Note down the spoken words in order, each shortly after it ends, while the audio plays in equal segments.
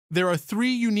There are 3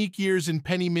 unique years in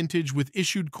penny mintage with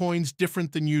issued coins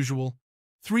different than usual.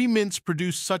 3 mints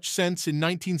produced such cents in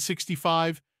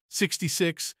 1965,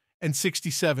 66, and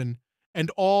 67, and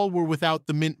all were without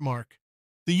the mint mark.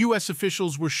 The U.S.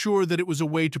 officials were sure that it was a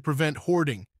way to prevent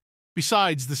hoarding.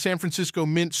 Besides, the San Francisco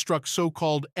Mint struck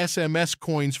so-called SMS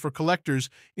coins for collectors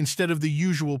instead of the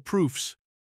usual proofs.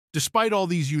 Despite all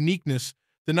these uniqueness,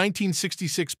 the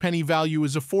 1966 penny value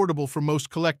is affordable for most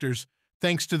collectors,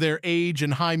 thanks to their age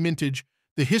and high mintage.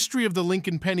 The history of the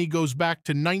Lincoln penny goes back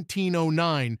to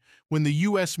 1909, when the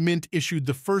U.S. Mint issued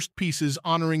the first pieces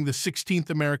honoring the 16th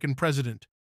American president.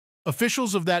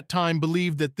 Officials of that time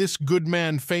believed that this good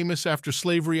man, famous after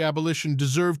slavery abolition,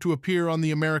 deserved to appear on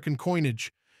the American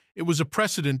coinage. It was a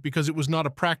precedent because it was not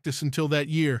a practice until that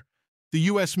year. The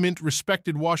U.S. Mint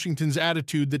respected Washington's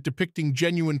attitude that depicting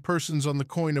genuine persons on the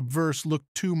coin obverse looked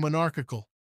too monarchical.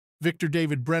 Victor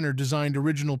David Brenner designed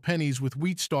original pennies with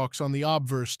wheat stalks on the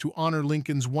obverse to honor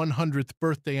Lincoln's 100th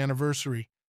birthday anniversary.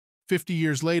 50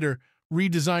 years later,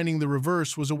 redesigning the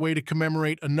reverse was a way to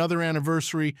commemorate another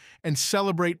anniversary and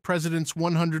celebrate President's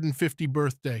 150th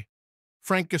birthday.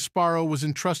 Frank Gasparo was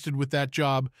entrusted with that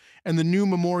job, and the new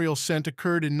memorial cent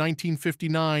occurred in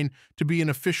 1959 to be an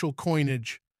official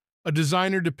coinage. A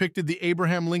designer depicted the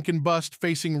Abraham Lincoln bust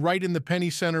facing right in the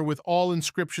penny center with all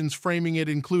inscriptions framing it,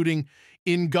 including,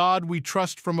 "In God We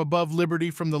Trust" from above, "Liberty"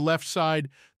 from the left side,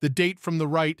 the date from the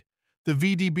right, the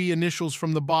VDB initials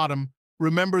from the bottom.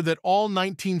 Remember that all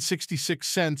 1966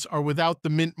 cents are without the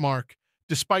mint mark,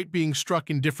 despite being struck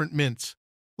in different mints.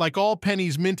 Like all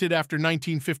pennies minted after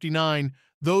 1959,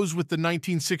 those with the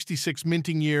 1966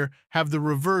 minting year have the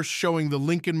reverse showing the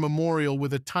Lincoln Memorial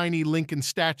with a tiny Lincoln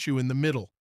statue in the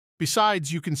middle.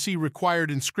 Besides, you can see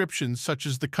required inscriptions such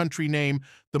as the country name,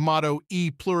 the motto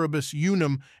E pluribus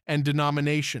unum, and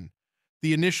denomination.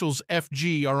 The initials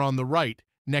FG are on the right,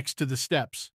 next to the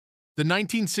steps. The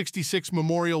 1966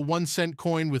 Memorial 1-cent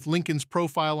coin with Lincoln's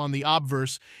profile on the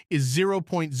obverse is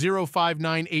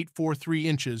 0.059843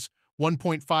 inches,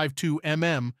 1.52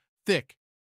 mm, thick.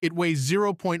 It weighs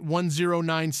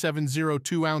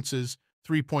 0.109702 ounces,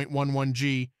 3.11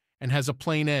 g, and has a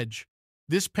plain edge.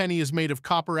 This penny is made of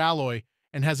copper alloy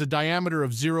and has a diameter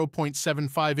of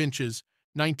 0.75 inches,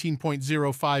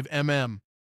 19.05 mm.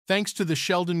 Thanks to the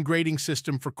Sheldon grading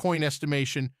system for coin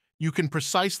estimation, you can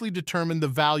precisely determine the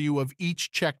value of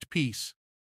each checked piece.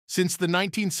 Since the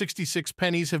 1966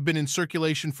 pennies have been in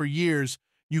circulation for years,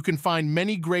 you can find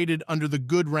many graded under the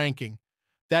good ranking.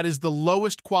 That is the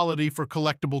lowest quality for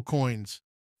collectible coins.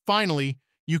 Finally,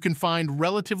 you can find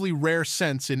relatively rare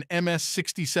cents in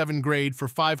MS-67 grade for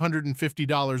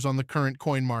 $550 on the current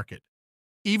coin market.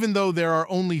 Even though there are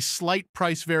only slight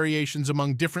price variations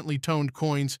among differently toned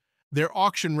coins, their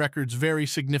auction records vary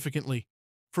significantly.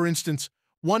 For instance,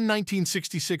 one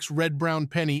 1966 red-brown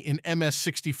penny in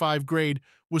MS-65 grade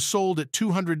was sold at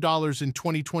 $200 in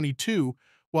 2022,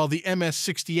 while the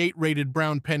MS-68 rated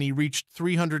brown penny reached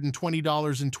 $320 in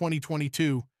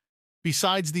 2022.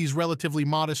 Besides these relatively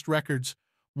modest records,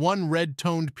 one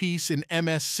red-toned piece in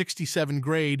MS-67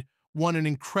 grade won an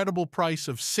incredible price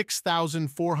of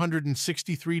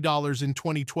 $6,463 in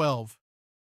 2012.